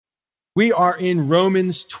We are in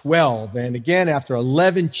Romans 12, and again, after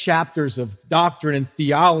 11 chapters of doctrine and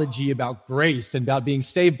theology about grace and about being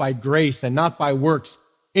saved by grace and not by works.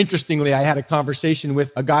 Interestingly, I had a conversation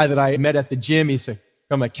with a guy that I met at the gym. He's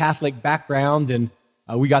from a Catholic background, and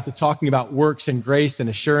we got to talking about works and grace and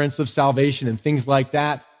assurance of salvation and things like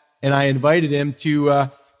that. And I invited him to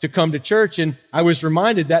come to church, and I was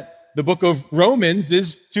reminded that the book of Romans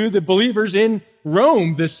is to the believers in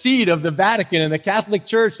Rome, the seat of the Vatican and the Catholic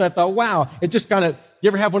Church. And I thought, wow, it just kind of, you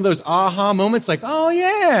ever have one of those aha moments like, oh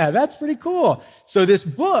yeah, that's pretty cool. So this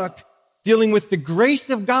book dealing with the grace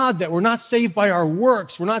of God, that we're not saved by our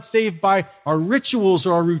works, we're not saved by our rituals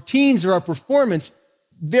or our routines or our performance,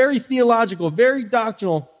 very theological, very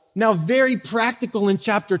doctrinal, now very practical. In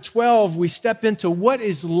chapter 12, we step into what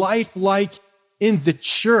is life like in the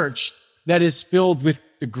church that is filled with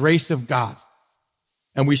the grace of God.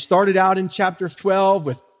 And we started out in chapter 12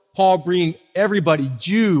 with Paul bringing everybody,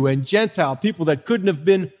 Jew and Gentile, people that couldn't have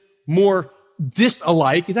been more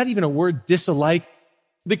disalike. Is that even a word, disalike?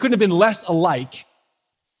 They couldn't have been less alike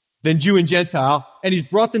than Jew and Gentile. And he's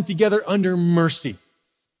brought them together under mercy.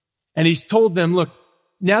 And he's told them, look,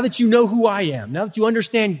 now that you know who I am, now that you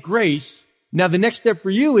understand grace, now the next step for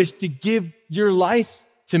you is to give your life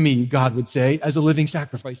to me, God would say, as a living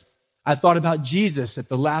sacrifice. I thought about Jesus at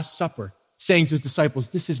the Last Supper, saying to his disciples,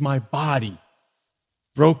 this is my body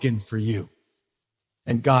broken for you.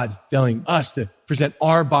 And God telling us to present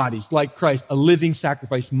our bodies like Christ, a living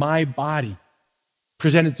sacrifice, my body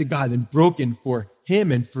presented to God and broken for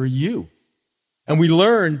him and for you. And we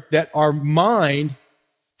learn that our mind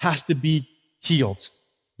has to be healed.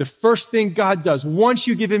 The first thing God does, once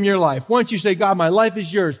you give him your life, once you say, God, my life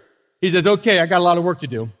is yours, he says, okay, I got a lot of work to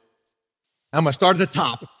do. I'm going to start at the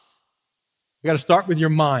top. You got to start with your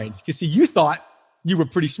mind. Because see, you thought you were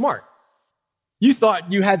pretty smart. You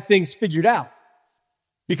thought you had things figured out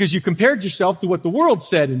because you compared yourself to what the world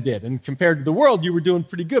said and did. And compared to the world, you were doing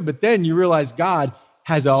pretty good. But then you realize God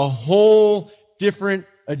has a whole different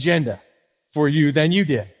agenda for you than you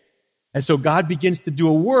did. And so God begins to do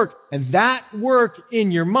a work, and that work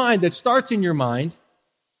in your mind that starts in your mind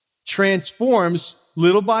transforms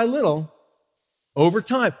little by little over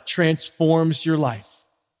time, transforms your life.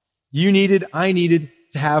 I needed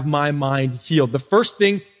to have my mind healed. The first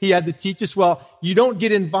thing he had to teach us, well, you don't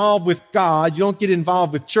get involved with God, you don't get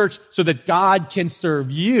involved with church so that God can serve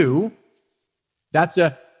you.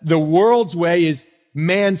 The world's way is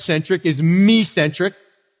man-centric, is me-centric,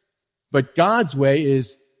 but God's way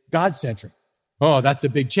is God-centric. Oh, that's a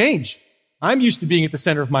big change. I'm used to being at the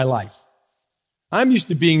center of my life. I'm used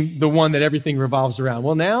to being the one that everything revolves around.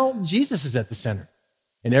 Well, now Jesus is at the center.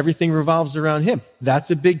 And everything revolves around him.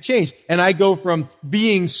 That's a big change. And I go from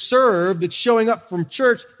being served, that's showing up from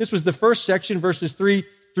church. This was the first section, verses 3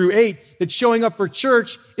 through 8, that showing up for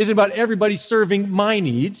church isn't about everybody serving my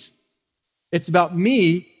needs. It's about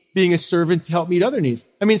me being a servant to help meet other needs.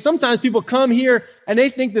 I mean, sometimes people come here and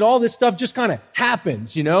they think that all this stuff just kind of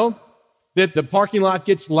happens, that the parking lot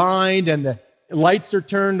gets lined and the lights are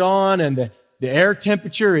turned on and the air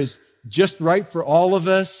temperature is just right for all of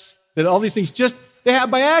us, that all these things they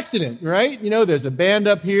have by accident, right? There's a band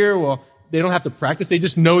up here. Well, they don't have to practice. They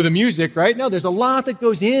just know the music, right? No, there's a lot that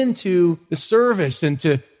goes into the service and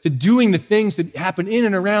to doing the things that happen in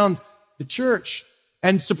and around the church.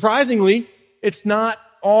 And surprisingly, it's not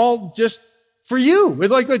all just for you.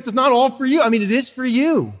 It's not all for you. I mean, it is for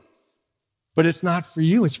you, but it's not for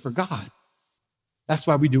you. It's for God. That's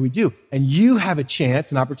why we do what we do. And you have a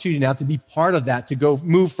chance, an opportunity now to be part of that, to go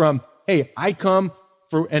move from, hey, I come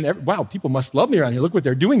wow, people must love me around here. Look what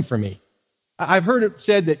they're doing for me. I've heard it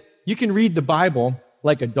said that you can read the Bible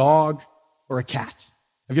like a dog or a cat.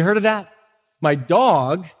 Have you heard of that? My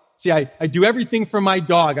dog, I do everything for my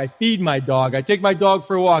dog. I feed my dog. I take my dog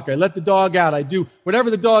for a walk. I let the dog out. I do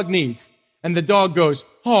whatever the dog needs. And the dog goes,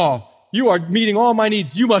 oh, you are meeting all my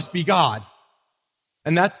needs. You must be God.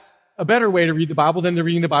 And that's a better way to read the Bible than to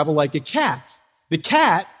reading the Bible like a cat. The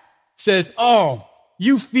cat says, oh,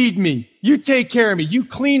 you feed me. You take care of me. You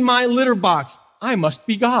clean my litter box. I must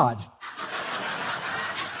be God.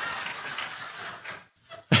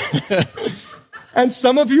 And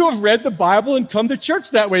some of you have read the Bible and come to church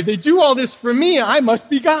that way. They do all this for me. I must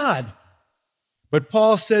be God. But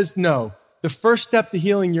Paul says no. The first step to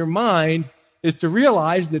healing your mind is to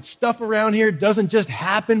realize that stuff around here doesn't just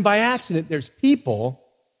happen by accident. There's people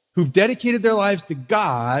who've dedicated their lives to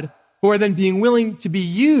God who are then being willing to be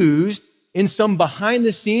used in some behind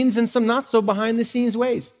the scenes and some not so behind the scenes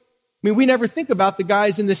ways. I mean, we never think about the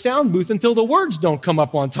guys in the sound booth until the words don't come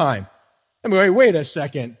up on time. I mean, wait a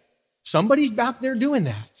second. Somebody's back there doing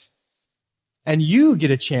that. And you get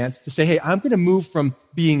a chance to say, hey, I'm going to move from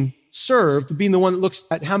being served, to being the one that looks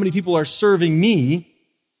at how many people are serving me,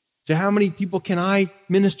 to how many people can I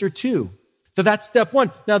minister to. So that's step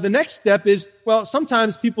one. Now, the next step is, well,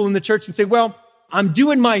 sometimes people in the church can say, well, I'm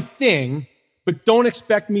doing my thing, but don't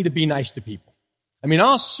expect me to be nice to people. I mean,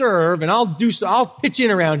 I'll serve and I'll pitch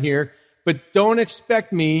in around here, but don't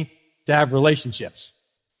expect me to have relationships.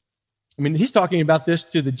 I mean, he's talking about this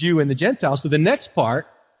to the Jew and the Gentile. So the next part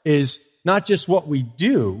is not just what we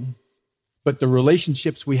do, but the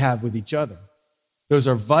relationships we have with each other. Those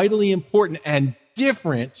are vitally important and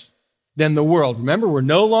different than the world. Remember, we're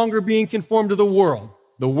no longer being conformed to the world.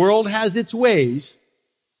 The world has its ways.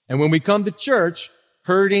 And when we come to church,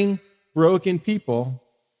 hurting, broken people,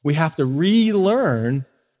 we have to relearn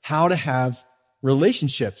how to have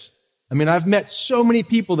relationships. I mean, I've met so many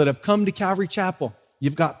people that have come to Calvary Chapel.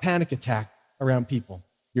 You've got panic attack around people.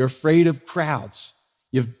 You're afraid of crowds.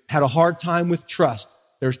 You've had a hard time with trust.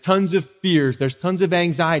 There's tons of fears. There's tons of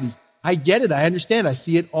anxieties. I get it. I understand. I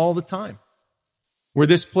see it all the time. We're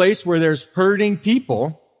this place where there's hurting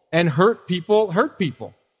people, and hurt people hurt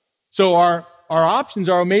people. So our options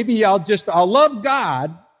are, maybe I'll love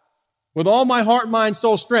God with all my heart, mind,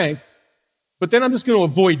 soul, strength, but then I'm just going to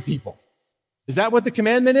avoid people. Is that what the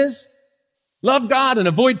commandment is? Love God and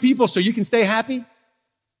avoid people so you can stay happy?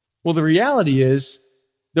 Well, the reality is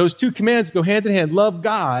those two commands go hand in hand. Love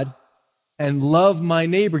God and love my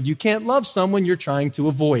neighbor. You can't love someone you're trying to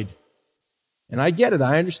avoid. And I get it.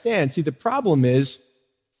 I understand. See, the problem is,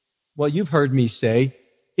 well, you've heard me say,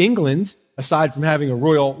 England, aside from having a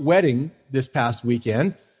royal wedding this past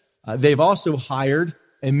weekend, they've also hired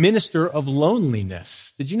a minister of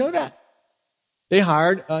loneliness. Did you know that? They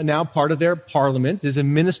hired, now part of their parliament is a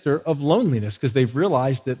minister of loneliness because they've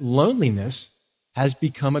realized that loneliness has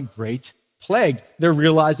become a great plague. They're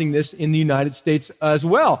realizing this in the United States as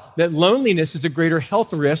well, that loneliness is a greater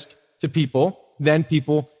health risk to people than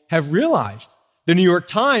people have realized. The New York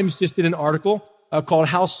Times just did an article called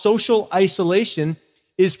How Social Isolation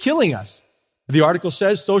is Killing Us. The article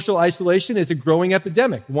says social isolation is a growing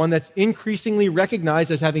epidemic, one that's increasingly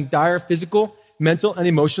recognized as having dire physical, mental, and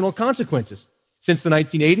emotional consequences. Since the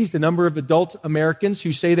 1980s, the number of adult Americans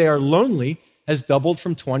who say they are lonely has doubled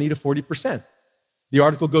from 20 to 40%. The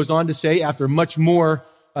article goes on to say, after much more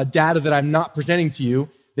data that I'm not presenting to you,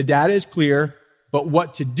 the data is clear, but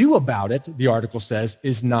what to do about it, the article says,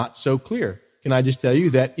 is not so clear. Can I just tell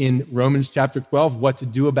you that in Romans chapter 12, what to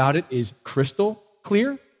do about it is crystal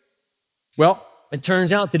clear? Well, it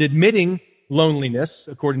turns out that admitting loneliness,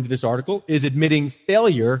 according to this article, is admitting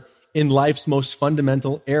failure in life's most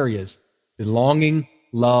fundamental areas: belonging,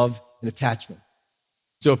 love, and attachment.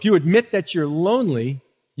 So if you admit that you're lonely,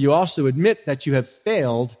 you also admit that you have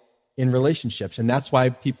failed in relationships. And that's why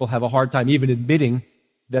people have a hard time even admitting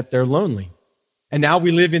that they're lonely. And now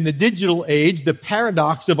we live in the digital age. The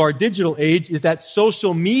paradox of our digital age is that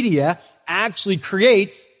social media actually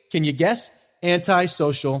creates, can you guess,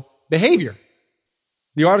 antisocial behavior.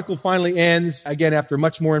 The article finally ends, again, after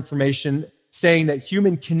much more information, saying that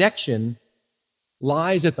human connection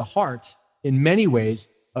lies at the heart, in many ways,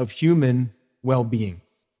 of human well-being.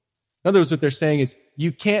 In other words, what they're saying is,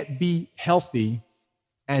 you can't be healthy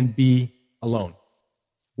and be alone.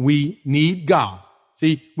 We need God.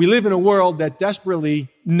 See, we live in a world that desperately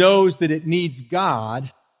knows that it needs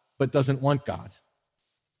God, but doesn't want God.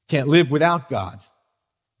 Can't live without God,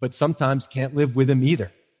 but sometimes can't live with Him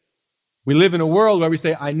either. We live in a world where we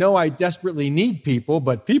say, I know I desperately need people,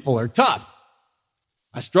 but people are tough.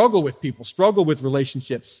 I struggle with people, struggle with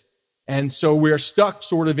relationships. And so we're stuck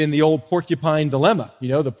sort of in the old porcupine dilemma. You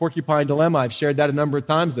know, the porcupine dilemma, I've shared that a number of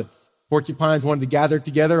times. The porcupines wanted to gather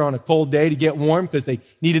together on a cold day to get warm because they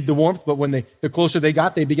needed the warmth. But when the closer they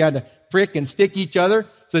got, they began to prick and stick each other.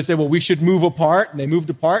 So they said, well, we should move apart. And they moved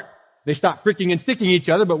apart. They stopped pricking and sticking each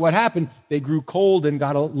other. But what happened? They grew cold and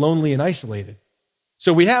got lonely and isolated.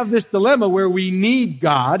 So we have this dilemma where we need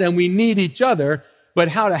God and we need each other. But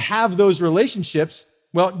how to have those relationships?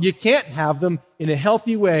 Well, you can't have them in a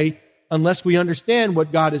healthy way unless we understand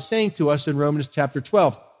what God is saying to us in Romans chapter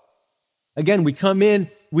 12. Again, we come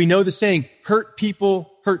in, we know the saying, hurt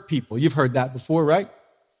people hurt people. You've heard that before, right?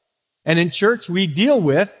 And in church, we deal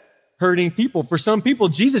with hurting people. For some people,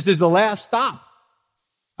 Jesus is the last stop.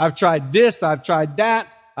 I've tried this, I've tried that,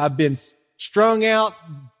 I've been strung out,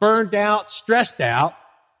 burned out, stressed out.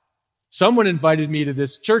 Someone invited me to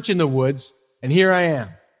this church in the woods, and here I am.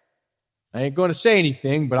 I ain't going to say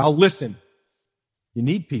anything, but I'll listen. You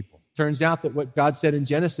need people. Turns out that what God said in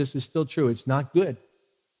Genesis is still true. It's not good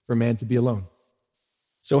for man to be alone.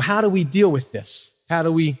 So how do we deal with this? How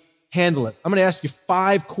do we handle it? I'm going to ask you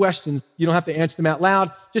 5 questions. You don't have to answer them out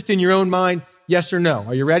loud, just in your own mind, yes or no.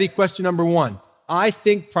 Are you ready? Question number 1. I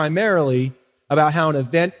think primarily about how an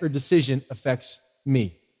event or decision affects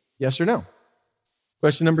me. Yes or no?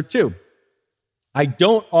 Question number 2. I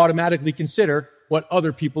don't automatically consider what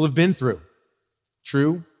other people have been through.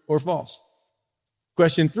 True or false?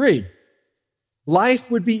 Question 3.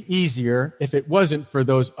 Life would be easier if it wasn't for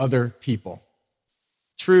those other people.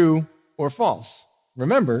 True or false?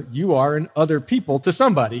 Remember, you are an other people to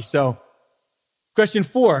somebody. So, question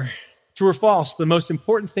 4. True or false? The most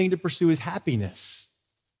important thing to pursue is happiness.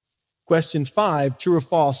 Question 5. True or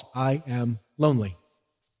false? I am lonely.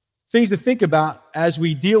 Things to think about as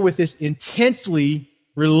we deal with this intensely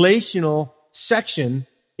relational section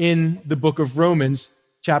in the book of Romans,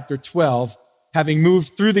 chapter 12, having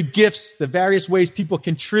moved through the gifts, the various ways people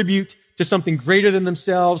contribute to something greater than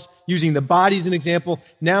themselves, using the body as an example.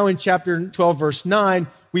 Now in chapter 12, verse 9,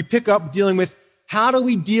 we pick up dealing with how do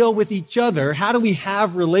we deal with each other? How do we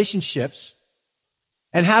have relationships?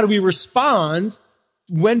 And how do we respond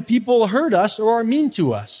when people hurt us or are mean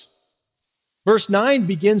to us? Verse 9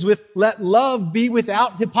 begins with, let love be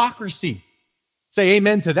without hypocrisy. Say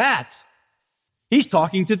amen to that. He's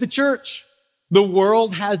talking to the church. The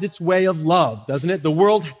world has its way of love, doesn't it? The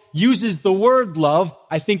world uses the word love.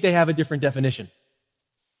 I think they have a different definition.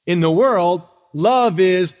 In the world, love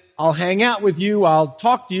is, I'll hang out with you, I'll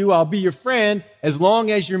talk to you, I'll be your friend, as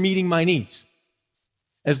long as you're meeting my needs.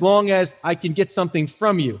 As long as I can get something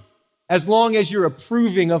from you. As long as you're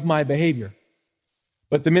approving of my behavior.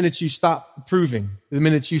 But the minute you stop approving, the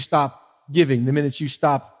minute you stop giving, the minute you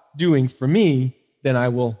stop doing for me, then I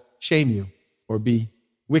will shame you or be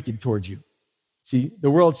wicked towards you. See, the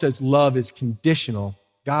world says love is conditional.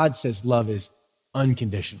 God says love is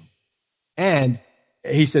unconditional. And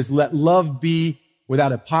he says, let love be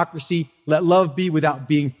without hypocrisy. Let love be without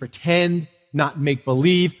being pretend, not make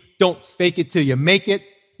believe. Don't fake it till you make it.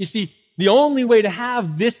 You see, the only way to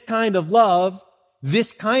have this kind of love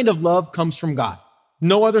comes from God.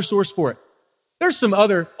 No other source for it. There's some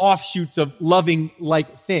other offshoots of loving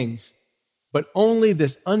like things, but only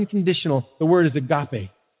this unconditional, the word is agape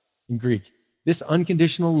in Greek. This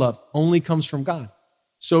unconditional love only comes from God.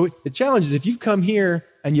 So the challenge is if you've come here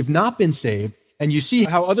and you've not been saved and you see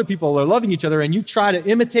how other people are loving each other and you try to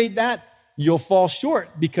imitate that, you'll fall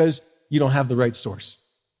short because you don't have the right source.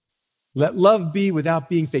 Let love be without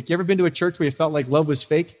being fake. You ever been to a church where you felt like love was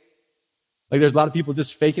fake? Like there's a lot of people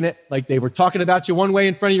just faking it. Like they were talking about you one way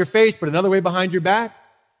in front of your face, but another way behind your back.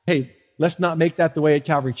 Hey, let's not make that the way at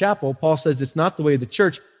Calvary Chapel. Paul says it's not the way of the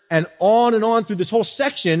church. And on through this whole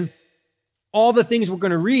section, all the things we're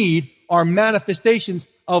going to read are manifestations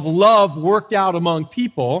of love worked out among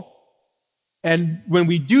people. And when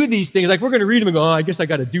we do these things, like we're going to read them and go, oh, I guess I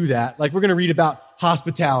got to do that. Like we're going to read about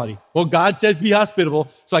hospitality. Well, God says be hospitable,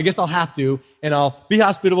 so I guess I'll have to, and I'll be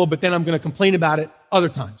hospitable, but then I'm going to complain about it other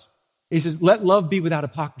times. He says, let love be without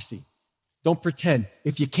hypocrisy. Don't pretend.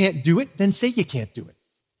 If you can't do it, then say you can't do it.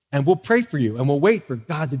 And we'll pray for you, and we'll wait for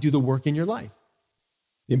God to do the work in your life.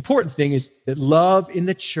 The important thing is that love in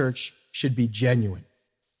the church should be genuine.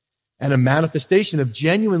 And a manifestation of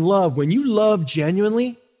genuine love, when you love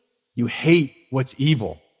genuinely, you hate what's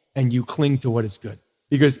evil, and you cling to what is good.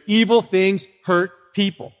 Because evil things hurt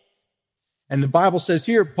people. And the Bible says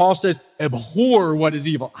here, Paul says, abhor what is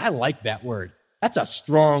evil. I like that word. That's a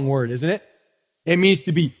strong word, isn't it? It means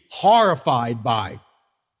to be horrified by.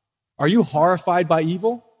 Are you horrified by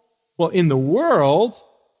evil? Well, in the world,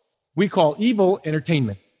 we call evil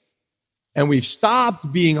entertainment. And we've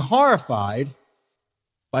stopped being horrified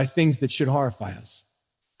by things that should horrify us.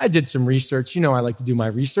 I did some research. You know I like to do my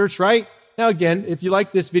research, right? Now again, if you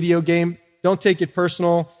like this video game, don't take it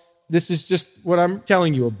personal. This is just what I'm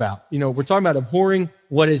telling you about. You know, we're talking about abhorring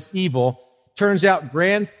what is evil. Turns out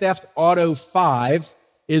Grand Theft Auto 5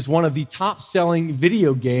 is one of the top-selling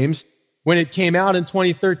video games. When it came out in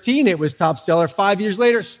 2013, it was top seller. 5 years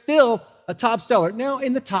later, still a top seller. Now,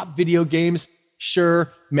 in the top video games,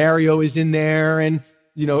 sure, Mario is in there, and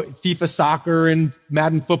you know, FIFA Soccer and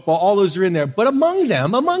Madden Football, all those are in there. But among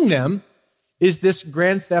them is this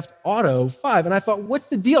Grand Theft Auto 5. And I thought, what's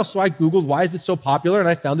the deal? So I Googled, why is it so popular? And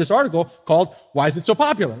I found this article called, Why is it so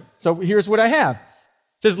popular? So here's what I have.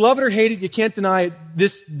 It says, love it or hate it, you can't deny it.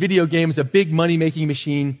 This video game is a big money-making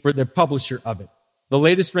machine for the publisher of it. The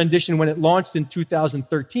latest rendition, when it launched in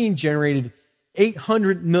 2013, generated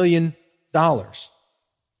 $800 million.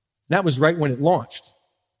 That was right when it launched.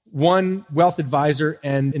 One wealth advisor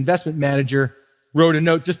and investment manager wrote a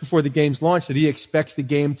note just before the game's launch that he expects the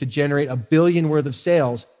game to generate $1 billion worth of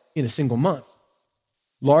sales in a single month.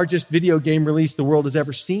 Largest video game release the world has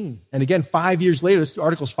ever seen. And again, 5 years later, this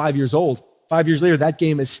article's 5 years old. 5 years later, that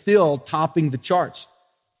game is still topping the charts.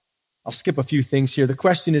 I'll skip a few things here. The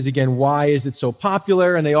question is, again, why is it so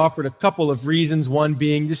popular? And they offered a couple of reasons. One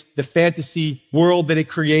being just the fantasy world that it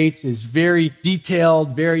creates is very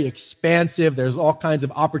detailed, very expansive. There's all kinds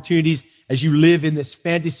of opportunities as you live in this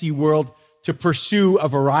fantasy world to pursue a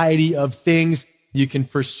variety of things. You can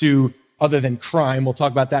pursue, other than crime, we'll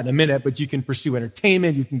talk about that in a minute, but you can pursue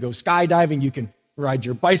entertainment, you can go skydiving, you can ride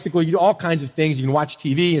your bicycle, you do all kinds of things. You can watch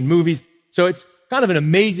TV and movies. So it's kind of an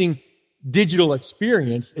amazing digital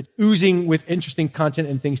experience. It's oozing with interesting content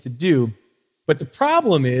and things to do. But the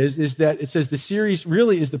problem is that it says the series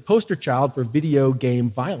really is the poster child for video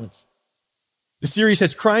game violence. The series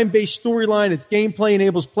has crime-based storyline. Its gameplay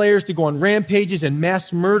enables players to go on rampages and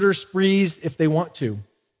mass murder sprees if they want to.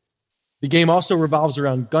 The game also revolves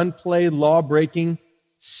around gunplay, law-breaking,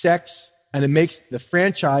 sex, and it makes the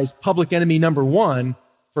franchise public enemy number one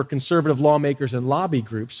for conservative lawmakers and lobby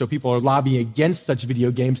groups. So people are lobbying against such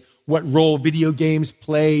video games. What role video games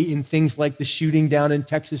play in things like the shooting down in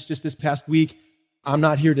Texas just this past week, I'm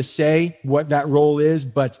not here to say what that role is,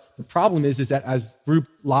 but the problem is that as groups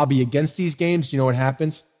lobby against these games, you know what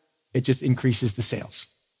happens? It just increases the sales.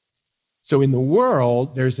 So in the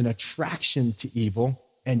world, there's an attraction to evil,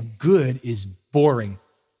 and good is boring.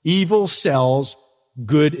 Evil sells,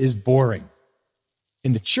 good is boring.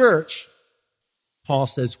 In the church, Paul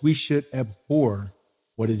says we should abhor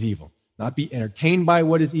what is evil. Not be entertained by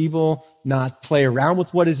what is evil, not play around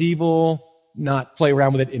with what is evil, not play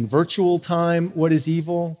around with it in virtual time, what is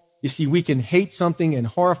evil. You see, we can hate something and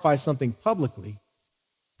horrify something publicly,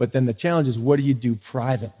 but then the challenge is, what do you do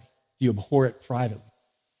privately? Do you abhor it privately?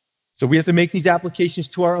 So we have to make these applications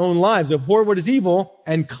to our own lives. Abhor what is evil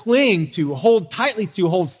and cling to, hold tightly to,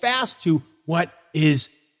 hold fast to what is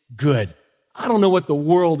good. I don't know what the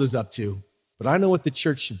world is up to, but I know what the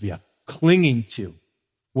church should be up. Clinging to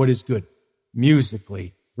what is good.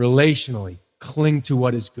 Musically, relationally, cling to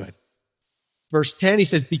what is good. Verse 10, he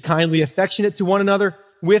says, be kindly affectionate to one another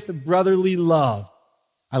with brotherly love.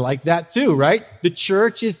 I like that too, right? The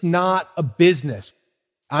church is not a business.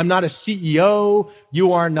 I'm not a CEO.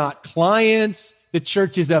 You are not clients. The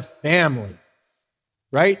church is a family,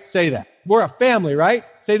 right? Say that. We're a family, right?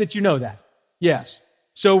 Say that you know that. Yes.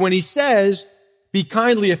 So when he says, be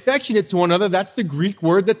kindly affectionate to one another, that's the Greek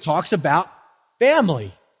word that talks about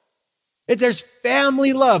family. There's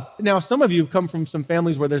family love. Now, some of you have come from some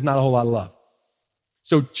families where there's not a whole lot of love.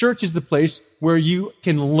 So church is the place where you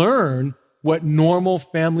can learn what normal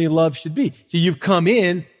family love should be. So you've come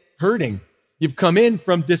in hurting. You've come in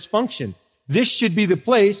from dysfunction. This should be the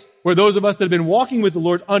place where those of us that have been walking with the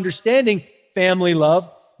Lord, understanding family love,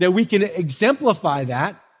 that we can exemplify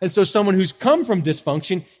that. And so someone who's come from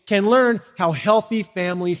dysfunction can learn how healthy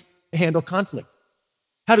families handle conflict.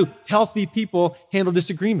 How do healthy people handle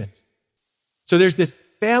disagreement? So there's this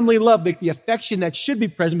family love, like the affection that should be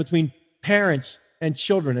present between parents and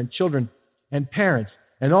children and parents,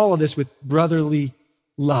 and all of this with brotherly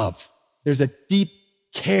love. There's a deep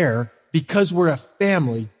care because we're a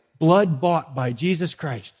family, blood bought by Jesus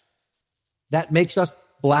Christ. That makes us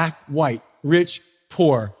black, white, rich,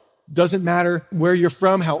 poor. Doesn't matter where you're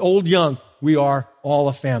from, how old, young, we are all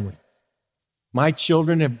a family. My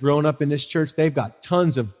children have grown up in this church. They've got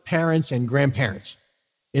tons of parents and grandparents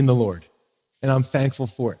in the Lord, and I'm thankful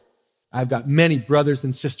for it. I've got many brothers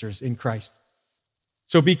and sisters in Christ.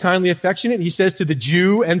 So be kindly affectionate, he says, to the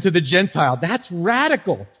Jew and to the Gentile. That's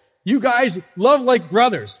radical. You guys love like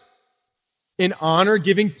brothers. In honor,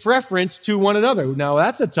 giving preference to one another. Now,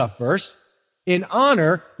 that's a tough verse. In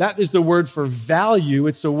honor, that is the word for value.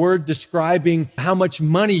 It's a word describing how much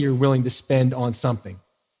money you're willing to spend on something.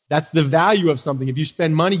 That's the value of something. If you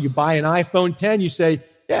spend money, you buy an iPhone 10, you say,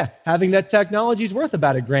 yeah, having that technology is worth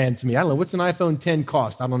about $1,000 to me. I don't know. What's an iPhone 10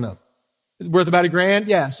 cost? I don't know. It's worth about $1,000?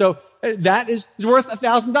 Yeah. So that is worth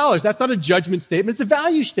 $1,000. That's not a judgment statement. It's a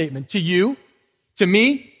value statement to you, to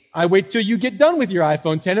me. I wait till you get done with your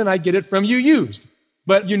iPhone 10 and I get it from you used.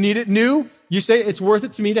 But you need it new. You say it's worth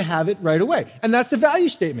it to me to have it right away. And that's a value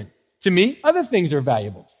statement. To me, other things are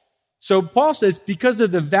valuable. So Paul says, because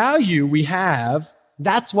of the value we have,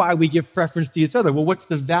 that's why we give preference to each other. Well, what's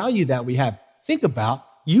the value that we have? Think about,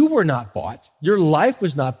 you were not bought. Your life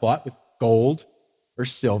was not bought with gold or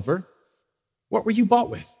silver. What were you bought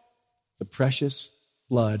with? The precious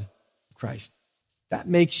blood of Christ. That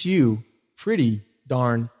makes you pretty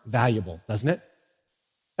darn valuable, doesn't it?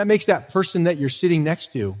 That makes that person that you're sitting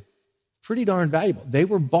next to pretty darn valuable. They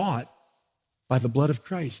were bought by the blood of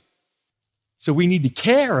Christ. So we need to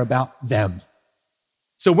care about them.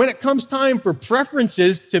 So when it comes time for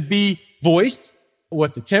preferences to be voiced,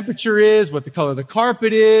 what the temperature is, what the color of the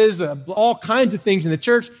carpet is, all kinds of things in the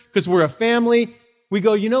church, because we're a family, we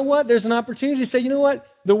go, you know what? There's an opportunity to say, you know what?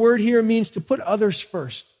 The word here means to put others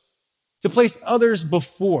first, to place others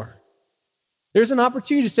before. There's an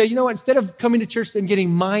opportunity to say, you know what? Instead of coming to church and getting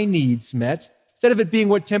my needs met, instead of it being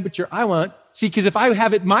what temperature I want, see, because if I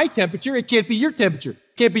have it my temperature, it can't be your temperature.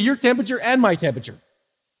 It can't be your temperature and my temperature.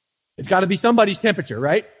 It's got to be somebody's temperature,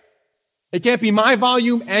 right? It can't be my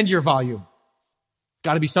volume and your volume. It's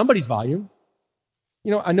got to be somebody's volume.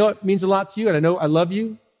 You know, I know it means a lot to you, and I know I love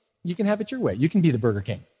you. You can have it your way. You can be the Burger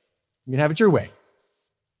King. You can have it your way.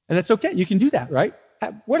 And that's okay. You can do that, right?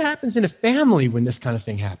 What happens in a family when this kind of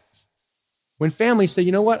thing happens? When families say,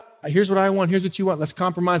 you know what? Here's what I want. Here's what you want. Let's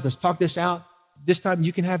compromise. Let's talk this out. This time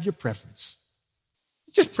you can have your preference.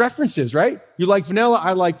 It's just preferences, right? You like vanilla.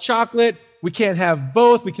 I like chocolate. We can't have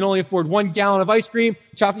both. We can only afford 1 gallon of ice cream.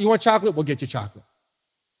 Chocolate. You want chocolate? We'll get you chocolate.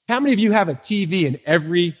 How many of you have a TV in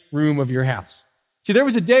every room of your house? See, there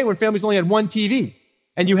was a day when families only had 1 TV,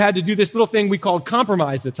 and you had to do this little thing we called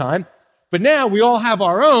compromise at the time. But now we all have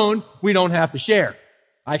our own. We don't have to share.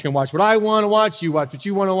 I can watch what I want to watch. You watch what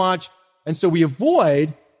you want to watch. And so we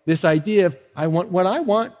avoid this idea of, I want what I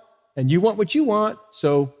want, and you want what you want.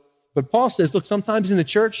 But Paul says, look, sometimes in the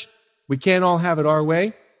church, we can't all have it our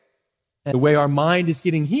way. And the way our mind is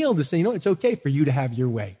getting healed is saying, you know, it's okay for you to have your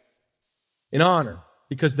way. In honor,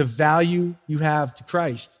 because the value you have to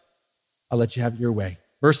Christ, I'll let you have your way.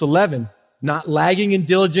 Verse 11, not lagging in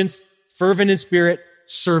diligence, fervent in spirit,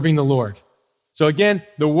 serving the Lord. So again,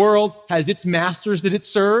 the world has its masters that it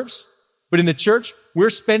serves, but in the church, we're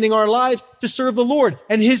spending our lives to serve the Lord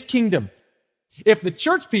and His kingdom. If the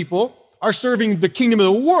church people are serving the kingdom of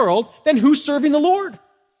the world, then who's serving the Lord?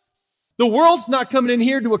 The world's not coming in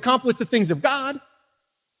here to accomplish the things of God.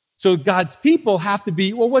 So God's people have to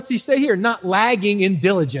be, well, what's he say here? Not lagging in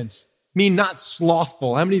diligence. Mean not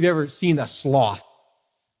slothful. How many of you have ever seen a sloth?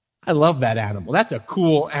 I love that animal. That's a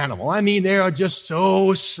cool animal. I mean, they are just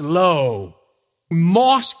so slow.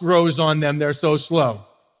 Moss grows on them. They're so slow.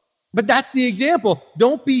 But that's the example.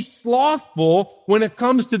 Don't be slothful when it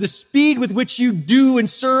comes to the speed with which you do and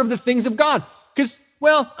serve the things of God. Because,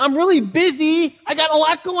 well, I'm really busy. I got a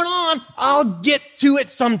lot going on. I'll get to it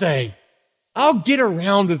someday. I'll get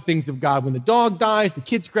around to the things of God. When the dog dies, the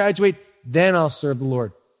kids graduate, then I'll serve the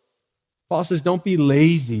Lord. Paul says, don't be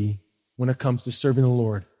lazy when it comes to serving the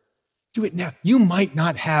Lord. Do it now. You might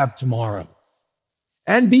not have tomorrow.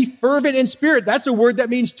 And be fervent in spirit. That's a word that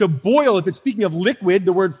means to boil. If it's speaking of liquid,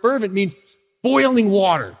 the word fervent means boiling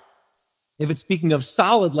water. If it's speaking of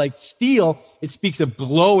solid like steel, it speaks of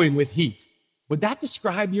glowing with heat. Would that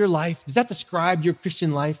describe your life? Does that describe your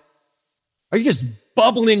Christian life? Are you just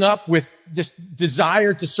bubbling up with just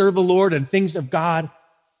desire to serve the Lord and things of God?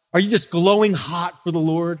 Are you just glowing hot for the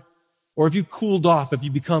Lord? Or have you cooled off? Have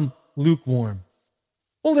you become lukewarm?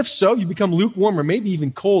 Well, if so, you become lukewarm or maybe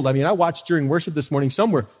even cold. I mean, I watched during worship this morning,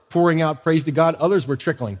 some were pouring out praise to God, others were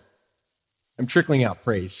trickling. I'm trickling out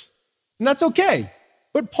praise. And that's okay.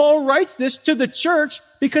 But Paul writes this to the church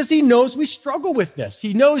because he knows we struggle with this.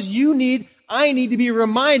 He knows I need to be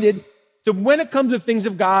reminded to, when it comes to things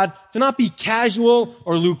of God, to not be casual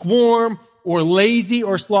or lukewarm or lazy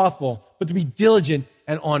or slothful, but to be diligent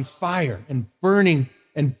and on fire and burning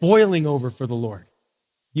and boiling over for the Lord.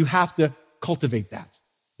 You have to cultivate that.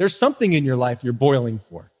 There's something in your life you're boiling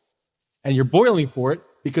for. And you're boiling for it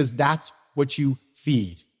because that's what you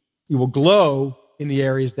feed. You will glow in the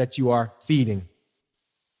areas that you are feeding.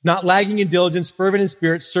 Not lagging in diligence, fervent in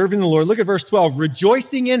spirit, serving the Lord. Look at verse 12.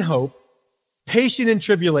 Rejoicing in hope, patient in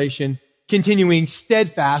tribulation, continuing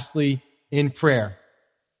steadfastly in prayer.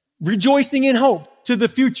 Rejoicing in hope to the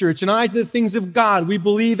future. It's an eye to the things of God. We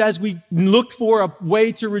believe as we look for a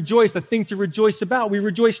way to rejoice, a thing to rejoice about, we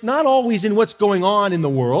rejoice not always in what's going on in the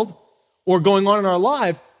world or going on in our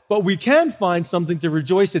lives, but we can find something to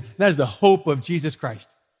rejoice in. And that is the hope of Jesus Christ.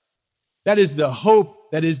 That is the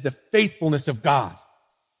hope, that is the faithfulness of God.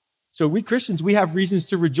 So we Christians, we have reasons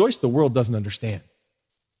to rejoice the world doesn't understand.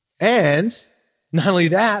 And not only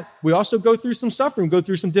that, we also go through some suffering, go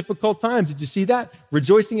through some difficult times. Did you see that?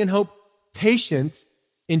 Rejoicing in hope, patient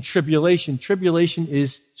in tribulation. Tribulation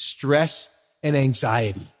is stress and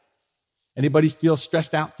anxiety. Anybody feel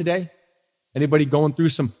stressed out today? Anybody going through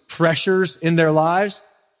some pressures in their lives?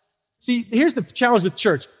 See, here's the challenge with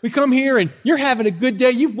church. We come here and you're having a good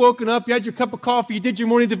day. You've woken up, you had your cup of coffee, you did your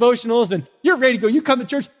morning devotionals, and you're ready to go. You come to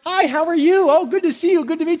church. Hi, how are you? Oh, good to see you.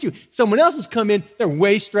 Good to meet you. Someone else has come in. They're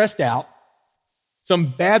way stressed out.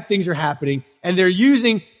 Some bad things are happening, and they're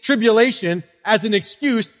using tribulation as an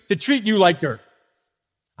excuse to treat you like dirt.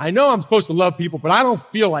 I know I'm supposed to love people, but I don't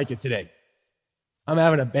feel like it today. I'm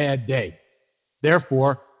having a bad day.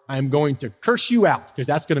 Therefore, I'm going to curse you out because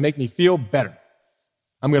that's going to make me feel better.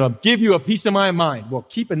 I'm going to give you a piece of my mind. Well,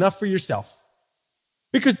 keep enough for yourself.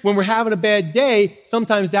 Because when we're having a bad day,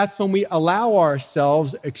 sometimes that's when we allow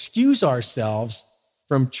ourselves, excuse ourselves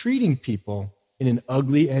from treating people in an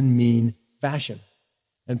ugly and mean fashion.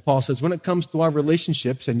 And Paul says, when it comes to our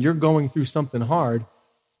relationships and you're going through something hard,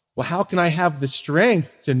 well, how can I have the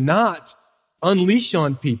strength to not unleash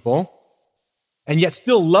on people and yet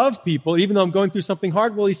still love people even though I'm going through something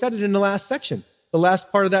hard? Well, he said it in the last section, the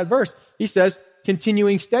last part of that verse. He says,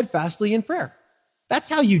 continuing steadfastly in prayer. That's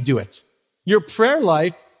how you do it. Your prayer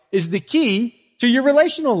life is the key to your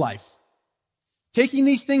relational life. Taking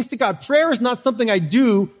these things to God. Prayer is not something I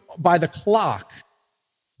do by the clock.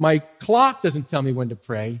 My clock doesn't tell me when to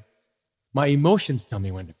pray. My emotions tell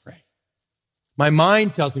me when to pray. My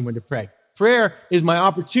mind tells me when to pray. Prayer is my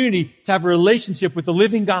opportunity to have a relationship with the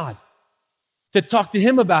living God, to talk to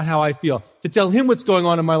Him about how I feel, to tell Him what's going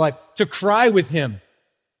on in my life, to cry with Him,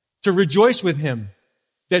 to rejoice with Him,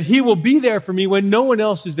 that He will be there for me when no one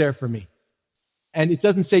else is there for me. And it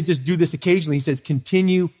doesn't say just do this occasionally. He says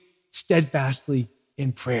continue steadfastly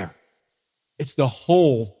in prayer. It's the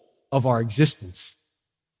whole of our existence.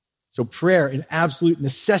 So prayer, an absolute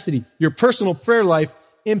necessity. Your personal prayer life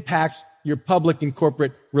impacts your public and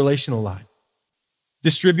corporate relational life.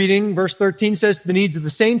 Distributing, verse 13 says, to the needs of the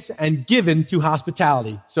saints and given to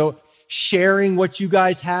hospitality. So sharing what you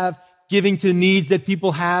guys have, giving to needs that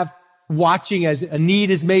people have, watching as a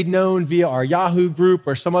need is made known via our Yahoo group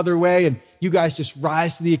or some other way, and you guys just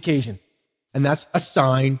rise to the occasion. And that's a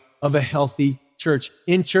sign of a healthy church.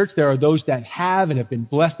 In church, there are those that have and have been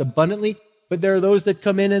blessed abundantly, but there are those that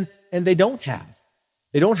come in and they don't have.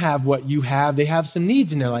 They don't have what you have. They have some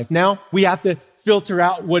needs in their life. Now, we have to filter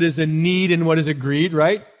out what is a need and what is a greed,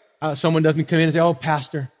 right? Someone doesn't come in and say, oh,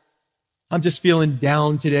 Pastor, I'm just feeling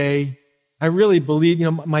down today. I really believe,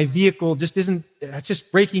 my vehicle just it's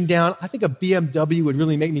just breaking down. I think a BMW would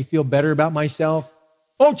really make me feel better about myself.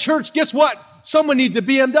 Oh, church, guess what? Someone needs a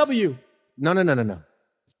BMW. No.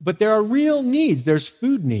 But there are real needs. There's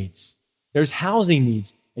food needs. There's housing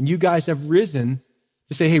needs. And you guys have risen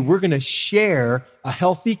to say, hey, we're going to share. A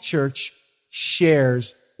healthy church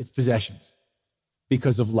shares its possessions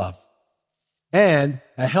because of love. And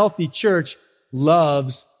a healthy church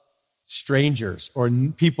loves strangers or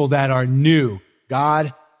people that are new.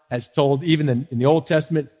 God has told, even in the Old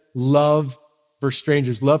Testament, love for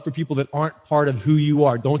strangers, love for people that aren't part of who you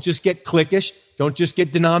are. Don't just get cliquish. Don't just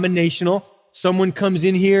get denominational. Someone comes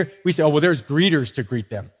in here, we say, oh, well, there's greeters to greet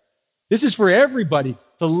them. This is for everybody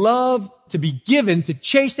to love, to be given, to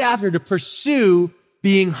chase after, to pursue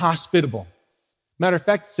being hospitable. Matter of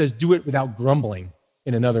fact, it says do it without grumbling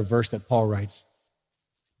in another verse that Paul writes.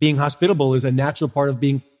 Being hospitable is a natural part of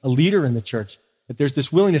being a leader in the church. That there's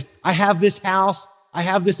this willingness. I have this house, I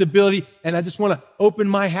have this ability, and I just want to open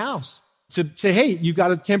my house to say, hey, you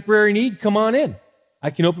got a temporary need, come on in. I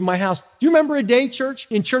can open my house. Do you remember a day, church,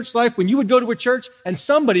 in church life when you would go to a church and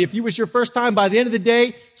somebody, if it was your first time, by the end of the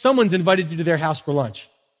day, someone's invited you to their house for lunch?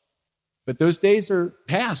 But those days are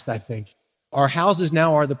past, I think. Our houses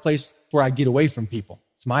now are the place where I get away from people.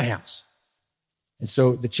 It's my house. And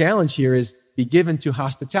so the challenge here is be given to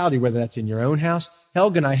hospitality, whether that's in your own house.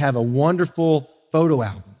 Helga and I have a wonderful photo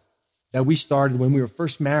album that we started when we were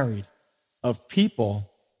first married of people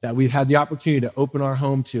that we've had the opportunity to open our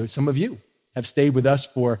home to. Some of you have stayed with us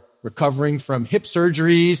for recovering from hip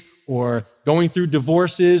surgeries or going through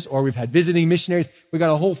divorces, or we've had visiting missionaries. We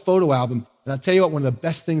got a whole photo album. And I'll tell you what, one of the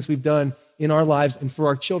best things we've done in our lives and for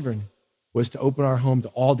our children was to open our home to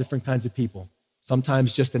all different kinds of people.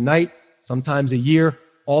 Sometimes just a night, sometimes a year,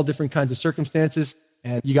 all different kinds of circumstances.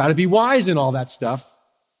 And you got to be wise in all that stuff.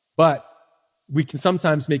 But we can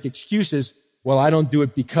sometimes make excuses. Well, I don't do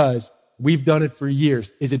it because we've done it for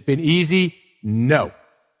years. Has it been easy? No.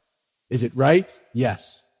 Is it right?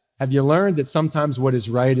 Yes. Have you learned that sometimes what is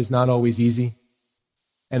right is not always easy?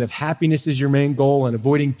 And if happiness is your main goal and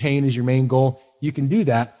avoiding pain is your main goal, you can do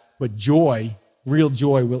that, but joy, real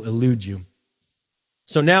joy, will elude you.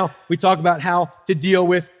 So now we talk about how to deal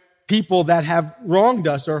with people that have wronged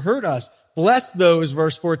us or hurt us. Bless those,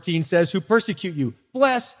 verse 14 says, who persecute you.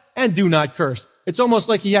 Bless and do not curse. It's almost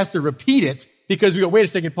like he has to repeat it because we go, wait a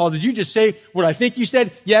second, Paul, did you just say what I think you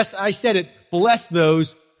said? Yes, I said it. Bless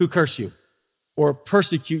those who curse you or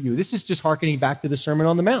persecute you. This is just hearkening back to the Sermon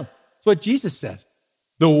on the Mount. That's what Jesus says.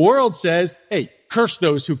 The world says, hey, curse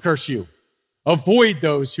those who curse you. Avoid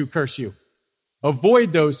those who curse you.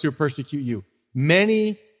 Avoid those who persecute you.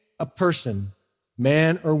 Many a person,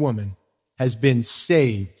 man or woman, has been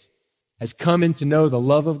saved, has come in to know the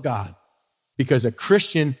love of God because a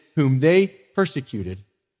Christian whom they persecuted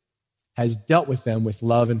has dealt with them with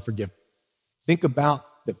love and forgiveness. Think about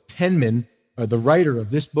the penman the writer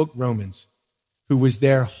of this book, Romans, who was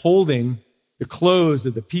there holding the clothes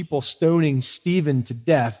of the people stoning Stephen to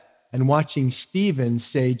death and watching Stephen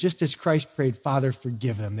say, just as Christ prayed, Father,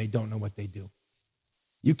 forgive them. They don't know what they do.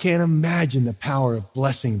 You can't imagine the power of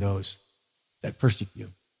blessing those that persecute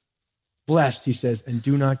you. Blessed, he says, and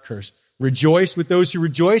do not curse. Rejoice with those who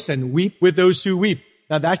rejoice and weep with those who weep.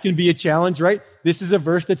 Now that can be a challenge, right? This is a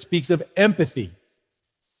verse that speaks of empathy.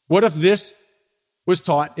 What if this was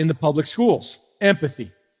taught in the public schools?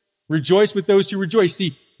 Empathy. Rejoice with those who rejoice.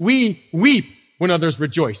 See, we weep when others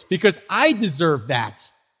rejoice because I deserve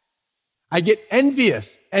that. I get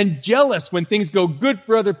envious and jealous when things go good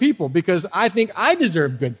for other people because I think I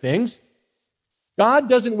deserve good things. God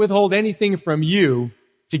doesn't withhold anything from you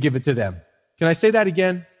to give it to them. Can I say that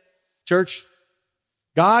again, church?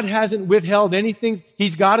 God hasn't withheld anything.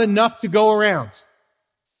 He's got enough to go around.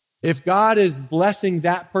 If God is blessing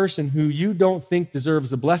that person who you don't think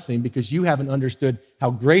deserves a blessing because you haven't understood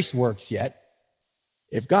how grace works yet,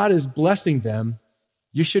 if God is blessing them,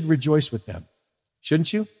 you should rejoice with them.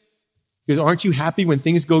 Shouldn't you? Because aren't you happy when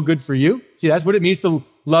things go good for you? See, that's what it means to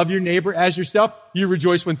love your neighbor as yourself. You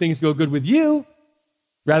rejoice when things go good with you.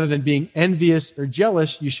 Rather than being envious or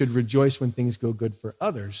jealous, you should rejoice when things go good for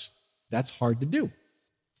others. That's hard to do.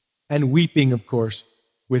 And weeping, of course,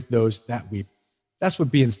 with those that weep. That's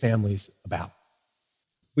what being family is about.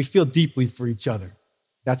 We feel deeply for each other.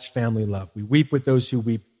 That's family love. We weep with those who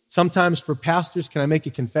weep. Sometimes for pastors, can I make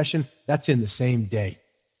a confession? That's in the same day.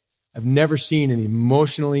 I've never seen an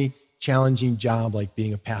emotionally challenging job like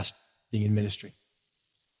being a pastor, being in ministry.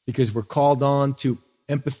 Because we're called on to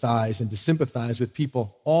empathize and to sympathize with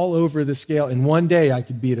people all over the scale. In one day, I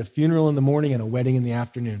could be at a funeral in the morning and a wedding in the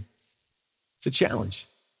afternoon. It's a challenge.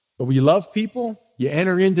 But when you love people, you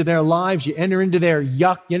enter into their lives, you enter into their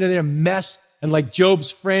yuck, you enter their mess. And like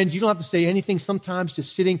Job's friends, you don't have to say anything sometimes,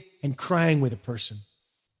 just sitting and crying with a person.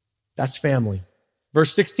 That's family.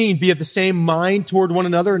 Verse 16, be of the same mind toward one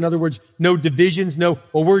another. In other words, no divisions, well,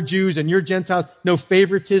 we're Jews and you're Gentiles. No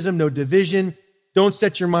favoritism, no division. Don't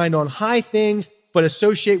set your mind on high things, but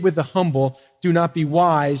associate with the humble. Do not be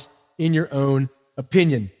wise in your own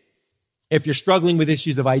opinion. If you're struggling with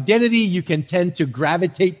issues of identity, you can tend to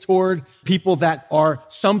gravitate toward people that are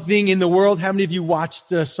something in the world. How many of you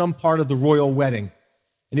watched some part of the royal wedding?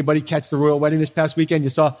 Anybody catch the royal wedding this past weekend? You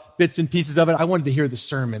saw bits and pieces of it. I wanted to hear the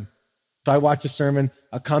sermon. So I watched the sermon.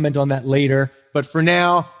 I'll comment on that later. But for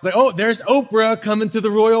now, like, oh, there's Oprah coming to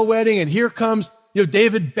the royal wedding, and here comes,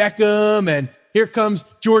 David Beckham, and here comes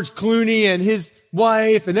George Clooney and his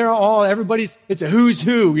wife, and it's a who's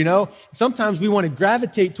who, Sometimes we want to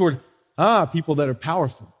gravitate toward, people that are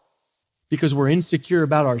powerful because we're insecure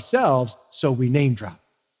about ourselves, so we name drop.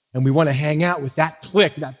 And we want to hang out with that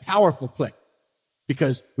clique, that powerful clique,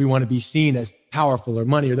 because we want to be seen as powerful or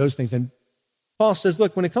money or those things. And Paul says,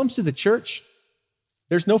 look, when it comes to the church,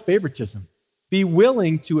 there's no favoritism. Be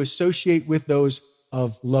willing to associate with those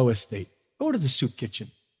of low estate. Go to the soup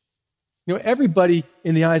kitchen. Everybody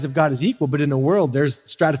in the eyes of God is equal, but in the world, there's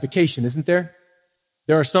stratification, isn't there?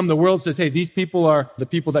 There are some, the world says, hey, these people are the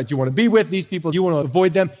people that you want to be with. These people, you want to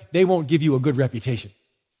avoid them. They won't give you a good reputation.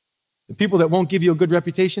 The people that won't give you a good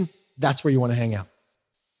reputation, that's where you want to hang out.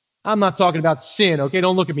 I'm not talking about sin, okay?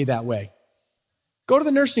 Don't look at me that way. Go to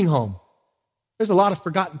the nursing home. There's a lot of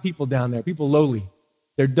forgotten people down there, people lowly.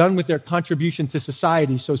 They're done with their contribution to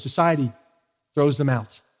society, so society throws them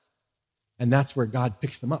out. And that's where God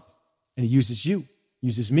picks them up. And he uses you,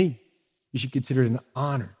 uses me. You should consider it an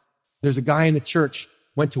honor. There's a guy in the church,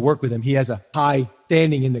 went to work with him. He has a high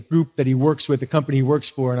standing in the group that he works with, the company he works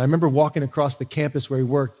for. And I remember walking across the campus where he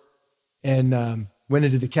worked and went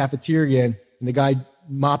into the cafeteria and the guy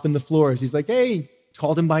mopping the floors. He's like, hey,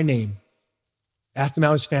 called him by name. Asked him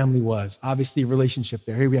how his family was. Obviously, a relationship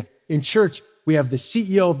there. Here we have, in church, we have the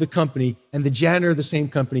CEO of the company and the janitor of the same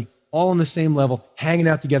company, all on the same level, hanging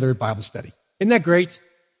out together at Bible study. Isn't that great?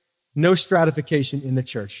 No stratification in the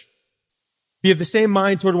church. Be of the same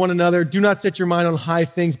mind toward one another. Do not set your mind on high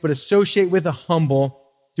things, but associate with the humble.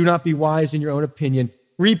 Do not be wise in your own opinion.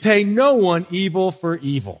 Repay no one evil for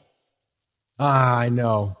evil. I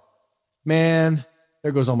know. Man,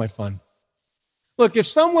 there goes all my fun. Look, if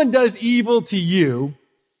someone does evil to you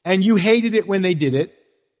and you hated it when they did it,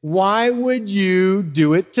 why would you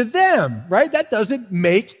do it to them, right? That doesn't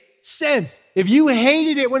make sense. If you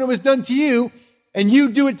hated it when it was done to you and you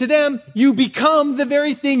do it to them, you become the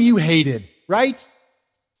very thing you hated, right?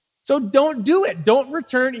 So don't do it. Don't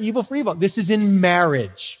return evil for evil. This is in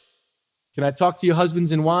marriage. Can I talk to you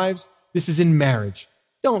husbands and wives? This is in marriage.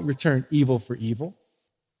 Don't return evil for evil.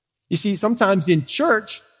 You see, sometimes in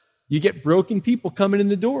church, You get broken people coming in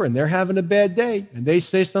the door and they're having a bad day and they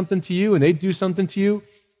say something to you and they do something to you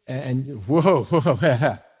and whoa.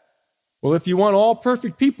 Well, if you want all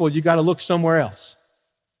perfect people, you got to look somewhere else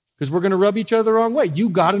because we're going to rub each other the wrong way. You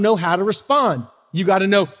got to know how to respond. You got to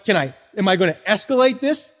know, am I going to escalate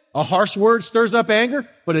this? A harsh word stirs up anger,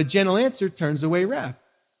 but a gentle answer turns away wrath.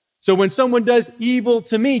 So when someone does evil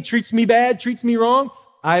to me, treats me bad, treats me wrong,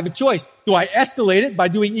 I have a choice. Do I escalate it by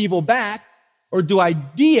doing evil back? Or do I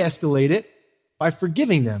de-escalate it by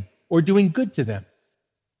forgiving them or doing good to them?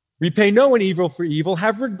 Repay no one evil for evil.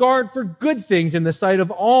 Have regard for good things in the sight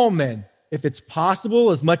of all men. If it's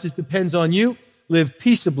possible, as much as depends on you, live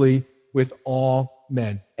peaceably with all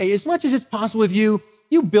men. Hey, as much as it's possible with you,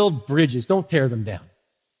 you build bridges. Don't tear them down.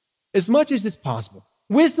 As much as it's possible.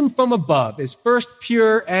 Wisdom from above is first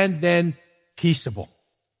pure and then peaceable.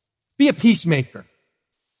 Be a peacemaker.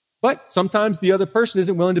 But sometimes the other person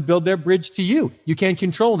isn't willing to build their bridge to you. You can't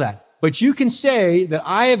control that. But you can say that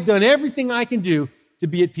I have done everything I can do to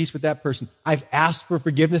be at peace with that person. I've asked for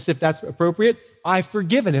forgiveness if that's appropriate. I've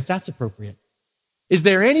forgiven if that's appropriate. Is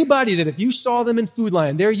there anybody that if you saw them in Food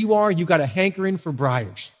Lion, there you are, you got a hankering for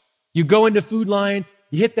Breyers. You go into Food Lion,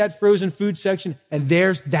 you hit that frozen food section, and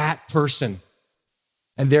there's that person.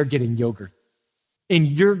 And they're getting yogurt in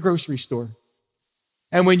your grocery store.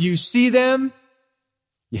 And when you see them,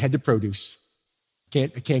 you head to produce.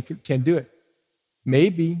 Can't do it.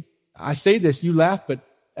 Maybe, I say this, you laugh, but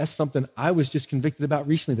that's something I was just convicted about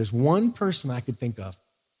recently. There's one person I could think of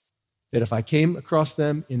that if I came across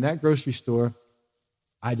them in that grocery store,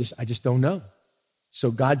 I just don't know.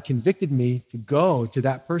 So God convicted me to go to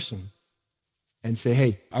that person and say,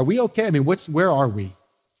 hey, are we okay? I mean, where are we?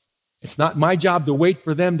 It's not my job to wait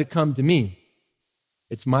for them to come to me.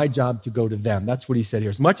 It's my job to go to them. That's what he said here.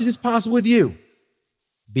 As much as it's possible with you,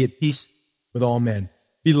 be at peace with all men.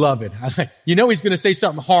 Beloved. You know he's going to say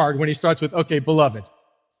something hard when he starts with, okay, beloved.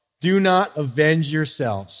 Do not avenge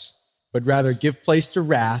yourselves, but rather give place to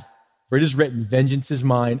wrath, for it is written, vengeance is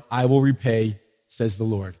mine, I will repay, says the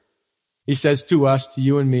Lord. He says to us, to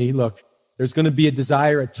you and me, look, there's going to be a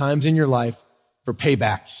desire at times in your life for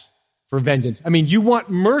paybacks, for vengeance. I mean, you want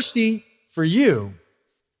mercy for you,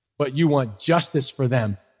 but you want justice for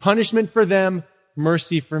them. Punishment for them,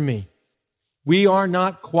 mercy for me. We are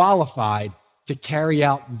not qualified to carry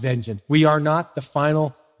out vengeance. We are not the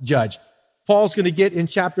final judge. Paul's going to get in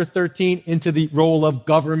chapter 13 into the role of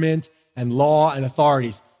government and law and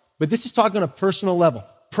authorities. But this is talking on a personal level,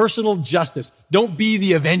 personal justice. Don't be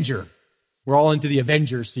the avenger. We're all into the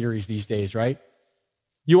Avengers series these days, right?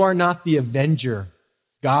 You are not the avenger.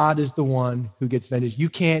 God is the one who gets vengeance. You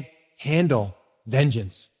can't handle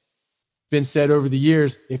vengeance. It's been said over the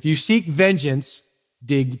years, if you seek vengeance,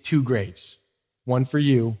 dig 2 graves. One for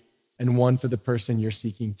you and one for the person you're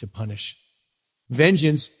seeking to punish.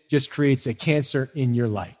 Vengeance just creates a cancer in your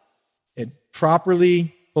life. It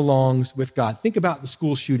properly belongs with God. Think about the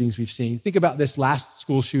school shootings we've seen. Think about this last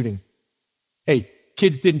school shooting. Hey,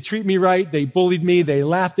 kids didn't treat me right. They bullied me. They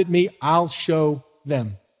laughed at me. I'll show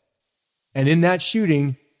them. And in that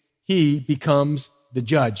shooting, he becomes the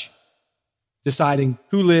judge, deciding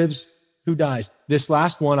who lives, who dies. This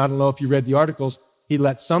last one, I don't know if you read the articles, he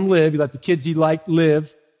let some live. He let the kids he liked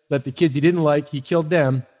live. Let the kids he didn't like, he killed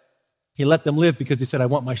them. He let them live because he said, I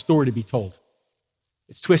want my story to be told.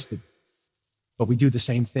 It's twisted. But we do the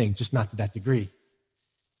same thing, just not to that degree.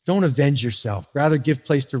 Don't avenge yourself. Rather give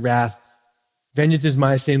place to wrath. Vengeance is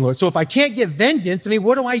mine, saying Lord. So if I can't get vengeance, I mean,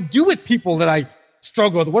 what do I do with people that I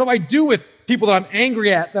struggle with? What do I do with people that I'm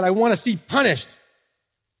angry at, that I want to see punished?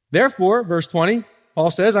 Therefore, verse 20,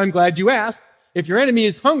 Paul says, I'm glad you asked. If your enemy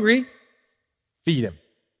is hungry, feed him.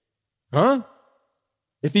 Huh?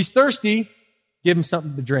 If he's thirsty, give him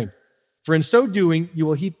something to drink. For in so doing, you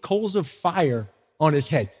will heap coals of fire on his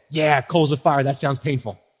head. Yeah, coals of fire, that sounds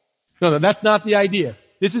painful. No, that's not the idea.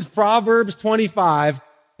 This is Proverbs 25,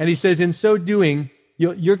 and he says, in so doing,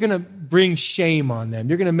 you're going to bring shame on them.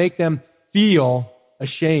 You're going to make them feel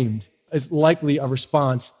ashamed. As likely a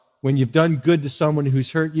response when you've done good to someone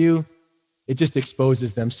who's hurt you, it just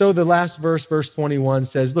exposes them. So the last verse, verse 21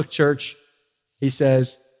 says, look, church, he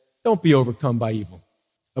says, don't be overcome by evil.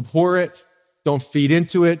 Abhor it. Don't feed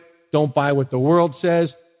into it. Don't buy what the world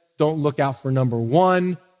says. Don't look out for number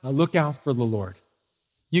one. Look out for the Lord.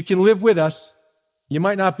 You can live with us. You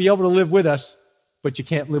might not be able to live with us, but you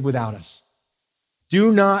can't live without us.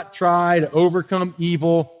 Do not try to overcome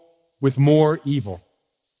evil with more evil.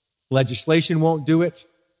 Legislation won't do it.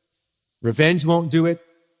 Revenge won't do it.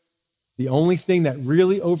 The only thing that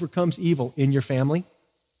really overcomes evil in your family,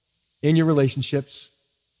 in your relationships,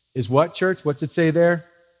 is what, church? What's it say there?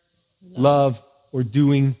 Love or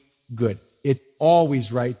doing good. It's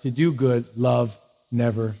always right, to do good, love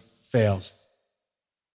never fails.